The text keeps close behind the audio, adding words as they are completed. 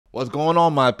What's going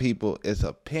on, my people? It's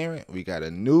apparent we got a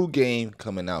new game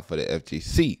coming out for the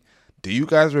FGC. Do you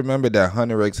guys remember that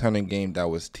Hunter x Hunter game that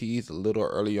was teased a little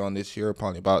early on this year,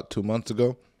 probably about 2 months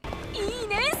ago? いい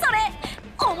ねそ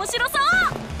れ面白そう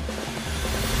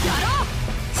やろう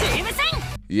チーム戦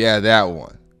Yeah, that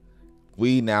one.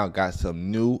 We now got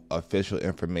some new official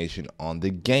information on the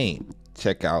game.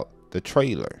 Check out the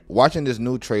trailer. Watching this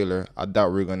new trailer, I thought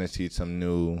we were going to see some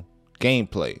new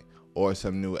gameplay or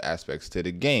some new aspects to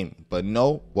the game. But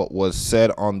no, what was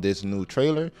said on this new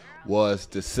trailer was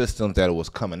the systems that it was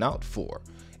coming out for.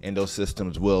 And those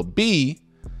systems will be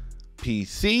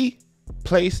PC,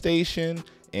 PlayStation,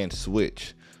 and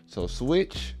Switch. So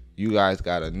Switch, you guys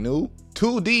got a new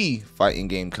 2D fighting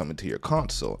game coming to your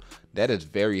console. That is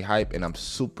very hype, and I'm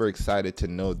super excited to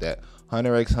know that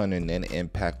Hunter x Hunter and then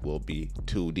Impact will be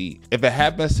 2D. If it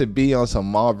happens to be on some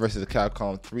Marvel vs.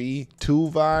 Capcom 3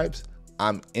 2 vibes,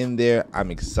 I'm in there,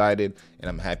 I'm excited, and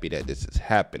I'm happy that this is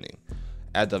happening.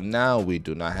 As of now, we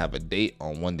do not have a date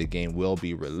on when the game will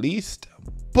be released,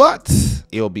 but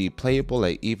it will be playable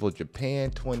at EVO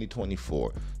Japan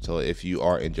 2024. So if you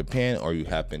are in Japan or you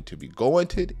happen to be going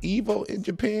to EVO in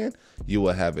Japan, you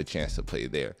will have a chance to play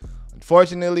there.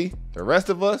 Unfortunately, the rest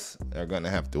of us are going to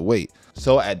have to wait.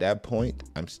 So at that point,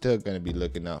 I'm still going to be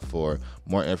looking out for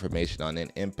more information on an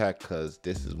Impact, because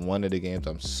this is one of the games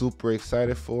I'm super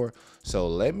excited for. So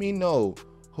let me know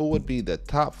who would be the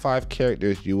top 5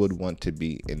 characters you would want to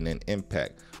be in an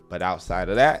Impact. But outside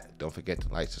of that, don't forget to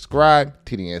like, subscribe.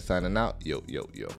 TDN signing out. Yo, yo, yo.